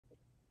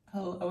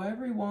Hello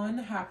everyone,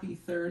 happy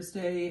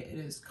Thursday. It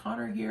is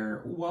Connor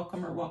here.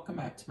 Welcome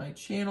back to my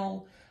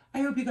channel. I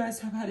hope you guys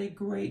have had a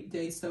great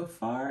day so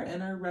far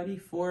and are ready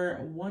for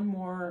one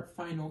more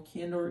final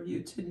candle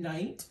review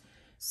tonight.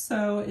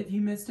 So if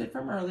you missed it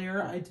from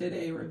earlier, I did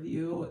a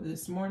review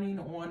this morning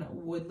on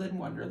Woodland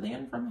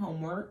Wonderland from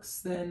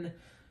Homeworks, then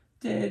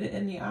did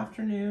in the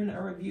afternoon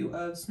a review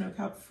of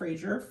Snowcap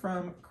Fraser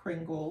from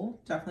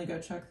Kringle. Definitely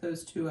go check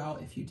those two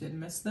out if you did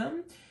miss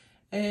them.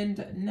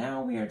 And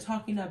now we are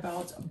talking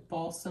about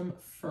Balsam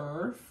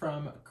Fir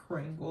from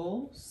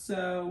Kringle.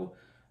 So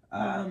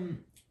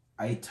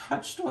I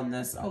touched on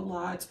this a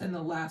lot in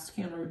the last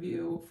candle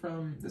review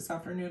from this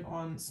afternoon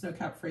on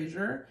Snowcap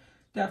Fraser.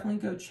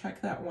 Definitely go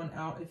check that one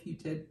out if you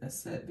did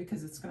miss it,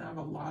 because it's going to have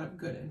a lot of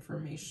good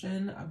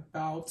information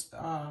about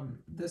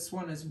this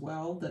one as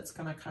well that's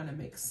going to kind of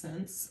make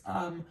sense.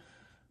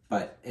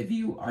 But if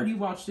you already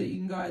watched it, you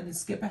can go ahead and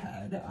skip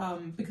ahead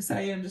because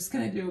I am just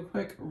going to do a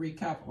quick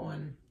recap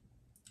on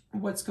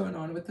what's going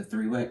on with the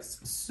 3 wicks.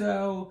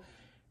 So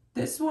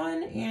this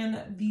one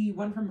and the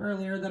one from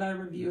earlier that I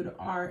reviewed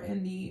are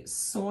in the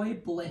soy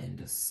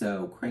blend.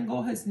 So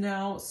Kringle has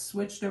now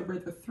switched over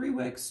the 3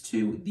 wicks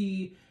to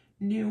the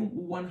new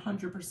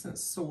 100%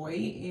 soy,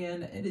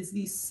 and it is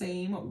the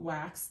same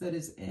wax that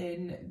is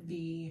in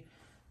the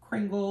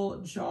Kringle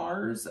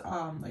jars,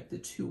 like the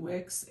 2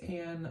 wicks,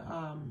 and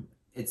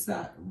it's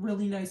that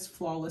really nice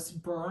flawless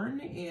burn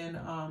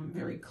and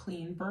very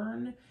clean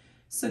burn.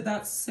 So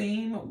that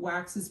same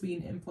wax is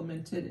being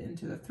implemented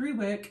into the 3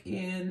 wick,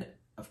 and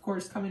of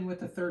course coming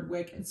with the 3rd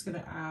wick, it's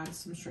going to add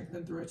some strength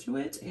and throw to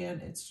it,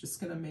 and it's just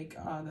going to make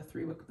the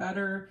 3 wick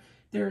better.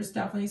 There's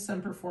definitely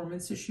some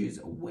performance issues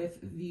with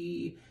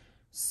the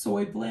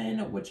soy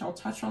blend, which I'll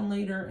touch on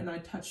later, and I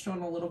touched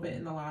on a little bit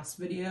in the last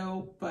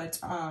video, but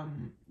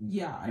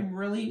yeah, I'm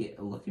really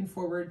looking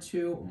forward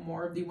to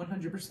more of the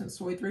 100%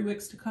 soy 3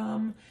 wicks to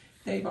come.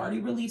 They've already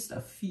released a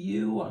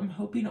few. I'm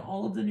hoping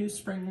all of the new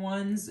spring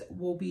ones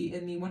will be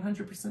in the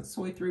 100%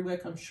 soy 3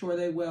 wick. I'm sure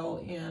they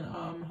will, and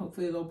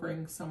hopefully they'll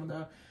bring some of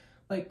the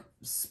like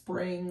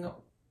spring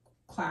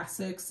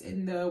classics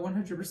in the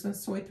 100%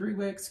 soy 3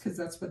 wicks, because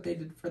that's what they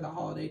did for the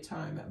holiday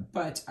time.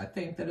 But I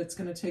think that it's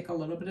going to take a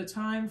little bit of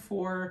time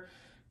for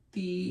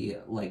the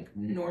like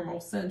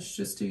normal scents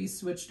just to be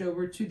switched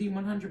over to the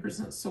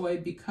 100% soy,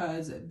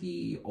 because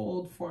the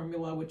old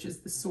formula, which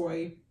is the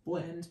soy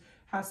blend,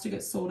 has to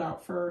get sold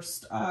out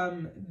first.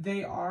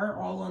 They are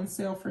all on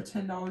sale for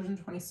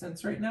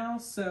 $10.20 right now,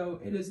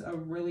 so it is a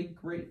really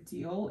great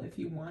deal if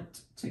you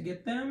want to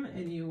get them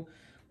and you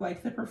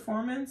like the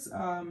performance.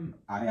 I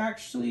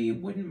actually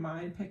wouldn't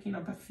mind picking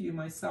up a few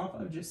myself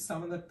of just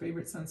some of the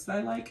favorite scents that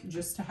I like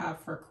just to have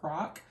for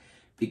crock,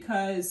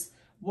 because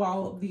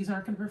while these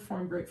aren't going to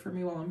perform great for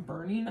me while I'm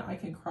burning, I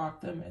can crock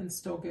them and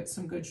still get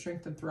some good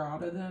strength and throw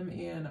out of them.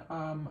 And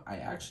I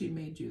actually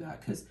may do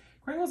that because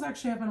Kringle's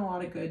actually having a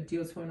lot of good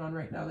deals going on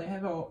right now. They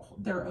have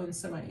their own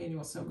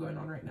semi-annual sale going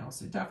on right now,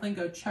 so definitely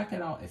go check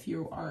it out if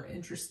you are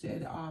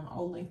interested.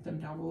 I'll link them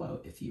down below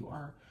if you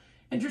are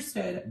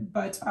interested.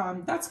 But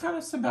that's kind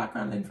of some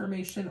background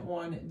information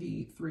on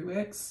the 3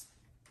 wicks.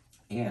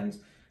 And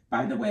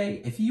by the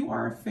way, if you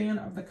are a fan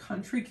of the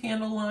Country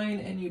Candle line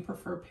and you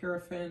prefer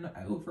paraffin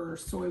over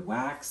soy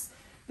wax,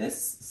 this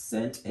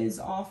scent is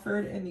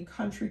offered in the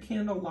Country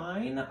Candle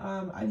line.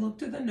 I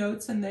looked at the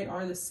notes and they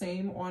are the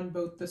same on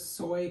both the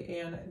soy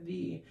and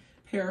the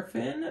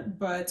paraffin,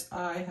 but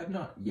I have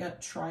not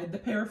yet tried the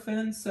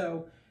paraffin,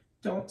 so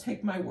don't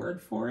take my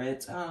word for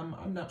it.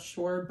 I'm not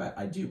sure, but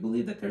I do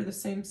believe that they're the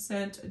same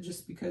scent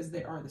just because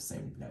they are the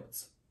same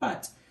notes.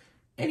 But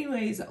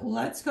anyways,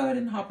 let's go ahead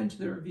and hop into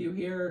the review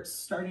here,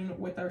 starting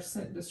with our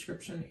scent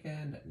description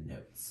and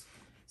notes.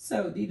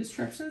 So the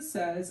description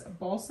says,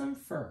 Balsam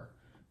Fir.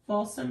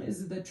 Balsam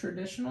is the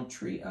traditional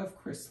tree of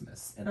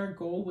Christmas, and our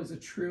goal was a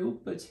true,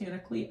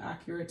 botanically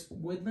accurate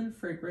woodland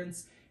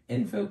fragrance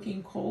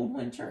invoking cold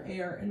winter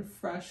air and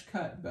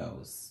fresh-cut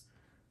boughs.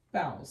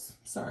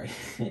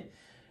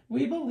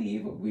 We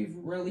believe we've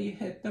really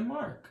hit the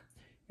mark.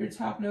 Your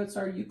top notes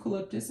are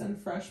eucalyptus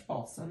and fresh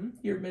balsam.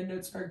 Your mid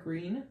notes are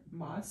green,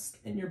 musk,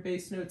 and your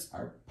base notes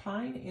are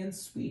pine and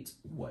sweet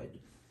wood.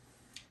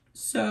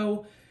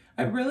 So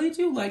I really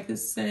do like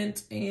this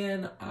scent,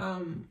 and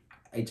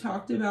I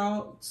talked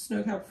about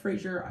Snowcap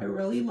Fraser. I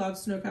really love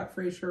Snowcap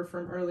Fraser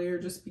from earlier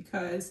just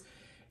because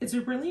it's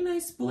a really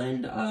nice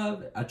blend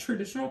of a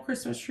traditional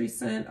Christmas tree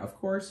scent. Of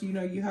course, you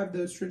know, you have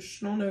those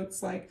traditional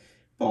notes like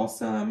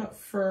balsam,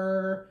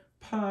 fir,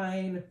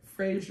 pine,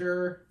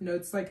 Fraser,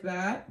 notes like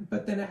that.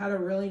 But then it had a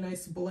really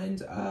nice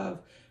blend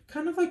of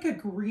kind of like a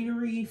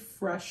greenery,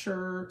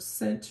 fresher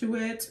scent to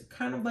it.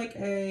 Kind of like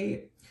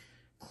a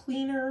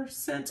cleaner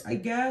scent, I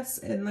guess.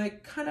 And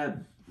like kind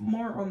of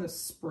more on the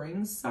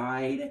spring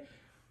side,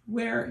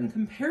 where in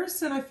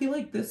comparison, I feel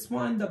like this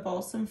one, the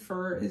Balsam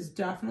Fir, is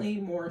definitely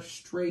more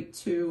straight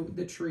to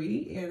the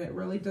tree, and it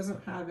really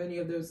doesn't have any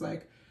of those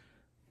like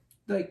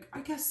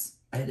I guess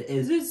it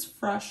is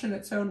fresh in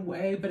its own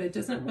way, but it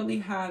doesn't really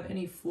have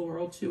any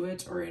floral to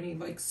it or any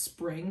like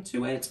spring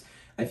to it.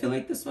 I feel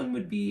like this one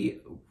would be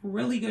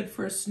really good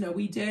for a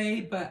snowy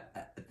day,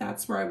 but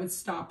that's where I would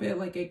stop it,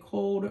 like a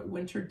cold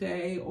winter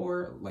day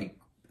or like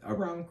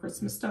around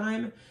Christmas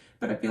time.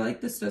 But I feel like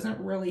this doesn't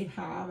really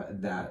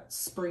have that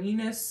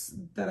springiness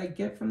that I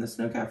get from the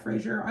Snowcap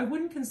Fraser. I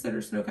wouldn't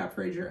consider Snowcap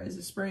Fraser as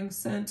a spring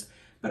scent,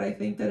 but I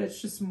think that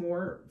it's just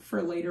more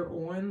for later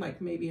on,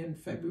 like maybe in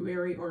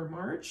February or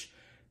March.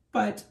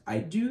 But I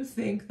do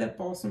think that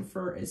Balsam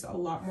Fir is a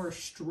lot more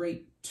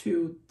straight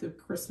to the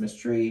Christmas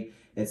tree.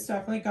 It's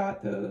definitely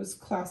got those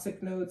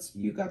classic notes.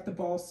 You got the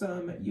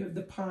balsam, you have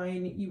the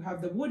pine, you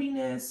have the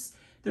woodiness.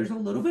 There's a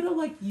little bit of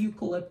like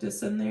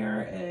eucalyptus in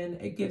there, and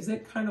it gives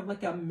it kind of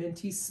like a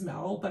minty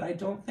smell, but I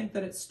don't think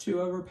that it's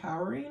too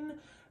overpowering.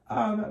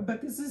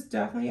 But this is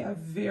definitely a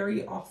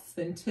very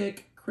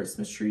authentic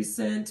Christmas tree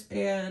scent,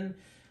 and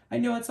I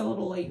know it's a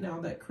little late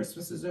now that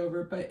Christmas is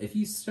over, but if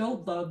you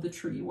still love the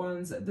tree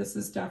ones, this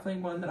is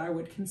definitely one that I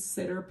would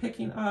consider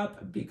picking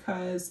up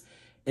because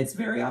it's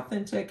very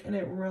authentic and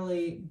it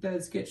really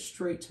does get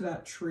straight to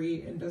that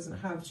tree and doesn't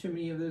have too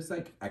many of those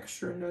like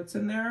extra notes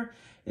in there.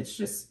 It's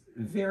just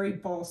very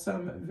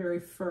balsam, very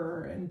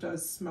fir, and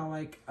does smell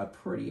like a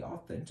pretty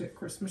authentic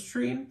Christmas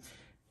tree.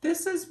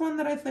 This is one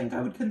that I think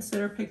I would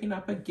consider picking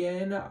up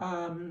again.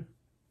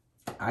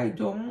 I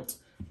don't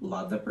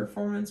love the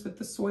performance with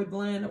the soy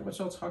blend,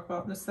 which I'll talk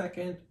about in a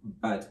second,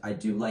 but I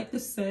do like the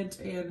scent.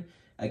 And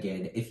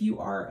again, if you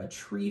are a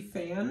tree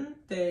fan,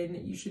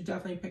 then you should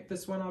definitely pick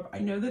this one up. I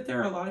know that there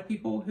are a lot of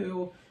people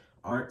who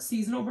aren't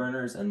seasonal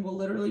burners and will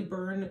literally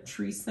burn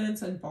tree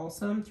scents and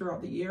balsam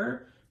throughout the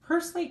year.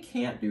 Personally,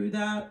 can't do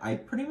that. I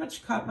pretty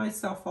much cut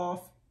myself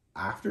off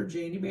after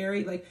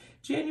January. Like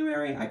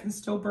January, I can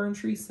still burn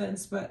tree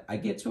scents, but I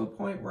get to a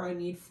point where I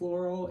need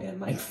floral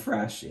and like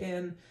fresh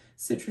and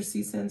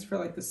citrusy scents for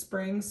like the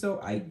spring.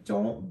 So I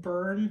don't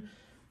burn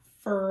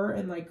fir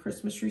and like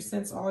Christmas tree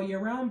scents all year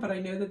round, but I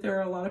know that there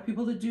are a lot of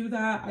people that do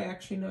that. I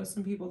actually know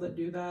some people that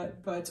do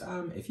that, but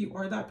if you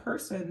are that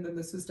person, then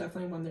this is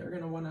definitely one that you're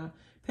going to want to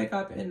pick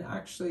up. And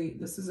actually,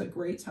 this is a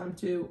great time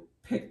to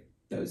pick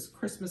those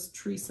Christmas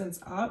tree scents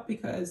up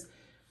because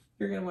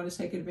you're going to want to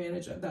take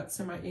advantage of that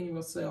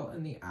semi-annual sale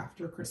and the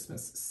after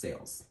Christmas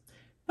sales.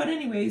 But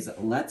anyways,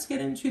 let's get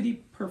into the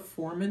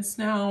performance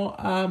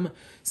now.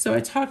 So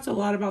I talked a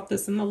lot about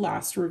this in the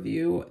last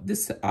review.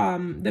 This,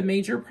 the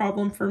major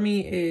problem for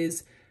me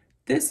is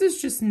this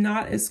is just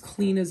not as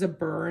clean as a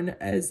burn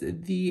as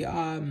the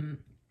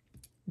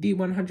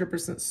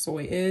 100%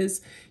 soy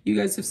is. You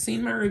guys have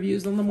seen my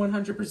reviews on the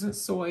 100%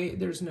 soy.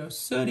 There's no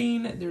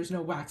sooting, there's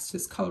no wax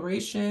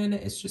discoloration.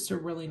 It's just a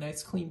really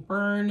nice clean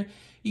burn.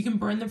 You can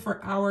burn them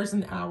for hours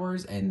and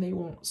hours and they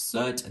won't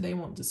soot, they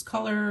won't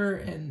discolor,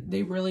 and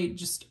they really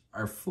just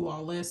are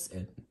flawless.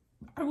 And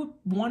I would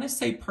want to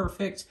say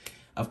perfect.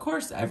 Of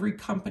course, every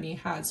company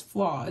has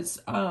flaws,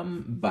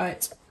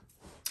 but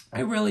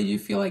I really do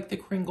feel like the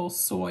Kringle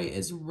soy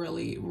is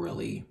really,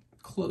 really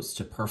close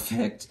to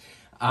perfect.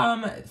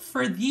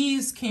 For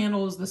these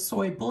candles, the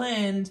soy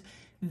blend,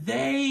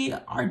 they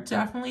are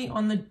definitely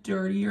on the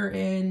dirtier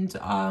end.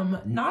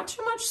 Not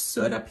too much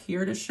soot up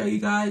here to show you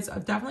guys.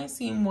 I've definitely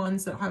seen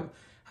ones that have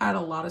had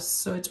a lot of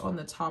soot on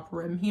the top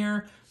rim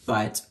here,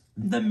 but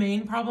the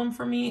main problem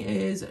for me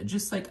is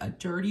just like a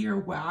dirtier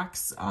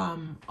wax.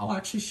 I'll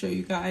actually show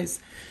you guys.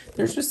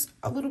 There's just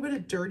a little bit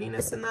of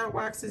dirtiness in that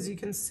wax, as you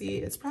can see.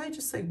 It's probably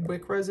just like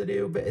wick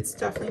residue, but it's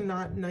definitely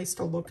not nice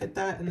to look at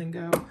that and then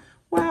go,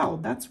 wow,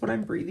 that's what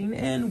I'm breathing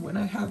in when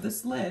I have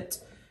this lit.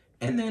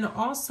 And then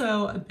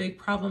also a big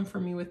problem for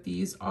me with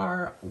these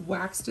are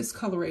wax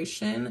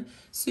discoloration.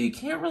 So you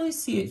can't really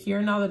see it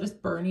here now that it's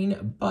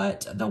burning,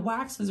 but the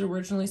wax is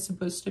originally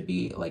supposed to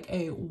be like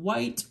a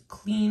white,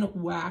 clean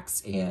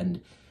wax.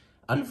 And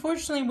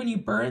unfortunately, when you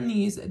burn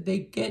these, they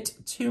get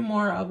to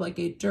more of like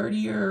a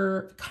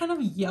dirtier, kind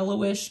of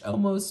yellowish,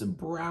 almost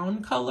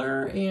brown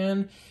color.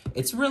 And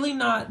it's really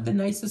not the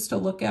nicest to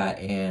look at.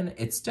 And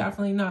it's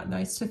definitely not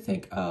nice to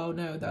think, oh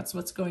no, that's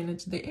what's going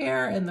into the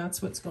air and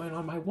that's what's going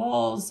on my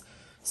walls.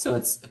 So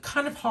it's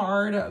kind of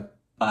hard,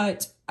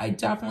 but I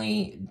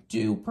definitely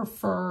do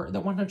prefer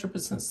the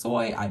 100%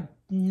 soy. I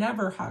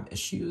never have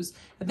issues.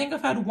 I think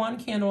I've had one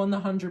candle in the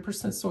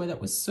 100% soy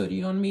that was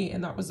sooty on me,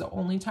 and that was the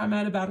only time I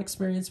had a bad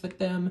experience with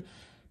them.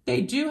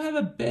 They do have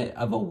a bit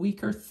of a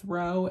weaker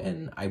throw,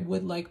 and I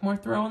would like more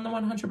throw on the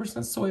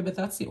 100% soy, but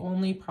that's the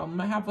only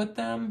problem I have with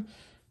them.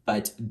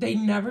 But they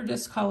never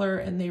discolor,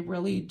 and they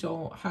really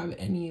don't have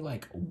any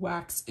like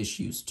wax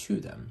issues to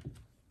them.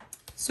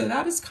 So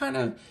that is kind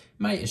of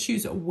my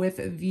issues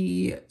with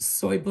the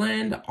soy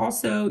blend.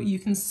 Also, you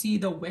can see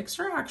the wicks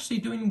are actually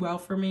doing well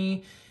for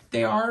me.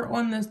 They are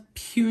on the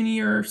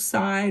punier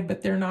side,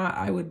 but they're not,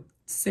 I would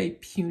say,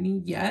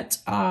 puny yet.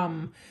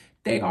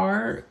 They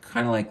are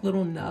kind of like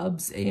little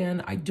nubs,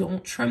 and I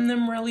don't trim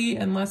them really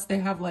unless they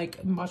have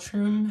like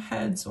mushroom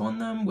heads on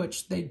them,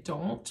 which they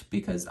don't,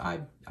 because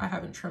I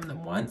haven't trimmed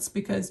them once.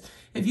 Because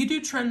if you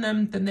do trim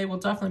them, then they will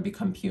definitely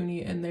become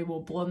puny and they will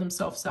blow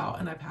themselves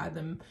out, and I've had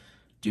them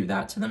do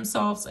that to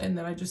themselves, and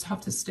then I just have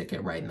to stick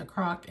it right in the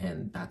crock,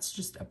 and that's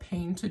just a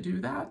pain to do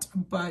that.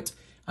 But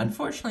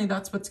Unfortunately,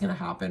 that's what's going to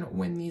happen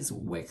when these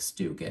wicks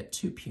do get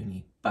too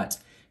puny. But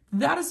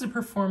that is the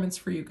performance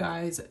for you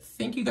guys.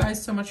 Thank you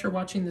guys so much for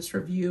watching this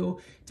review.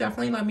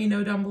 Definitely let me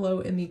know down below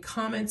in the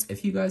comments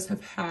if you guys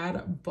have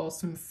had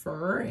Balsam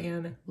Fir,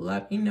 and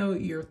let me know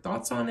your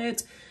thoughts on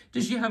it.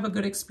 Did you have a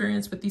good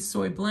experience with the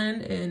soy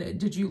blend, and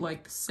did you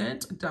like the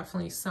scent?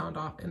 Definitely sound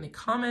off in the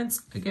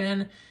comments.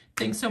 Again,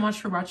 thanks so much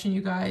for watching,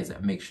 you guys.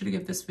 Make sure to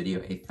give this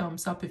video a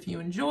thumbs up if you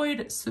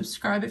enjoyed.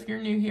 Subscribe if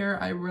you're new here.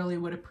 I really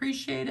would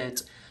appreciate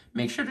it.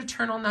 Make sure to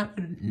turn on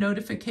that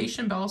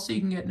notification bell so you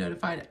can get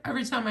notified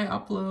every time I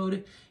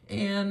upload.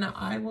 And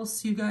I will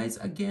see you guys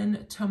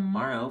again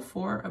tomorrow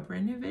for a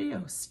brand new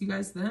video. See you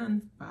guys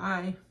then.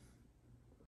 Bye.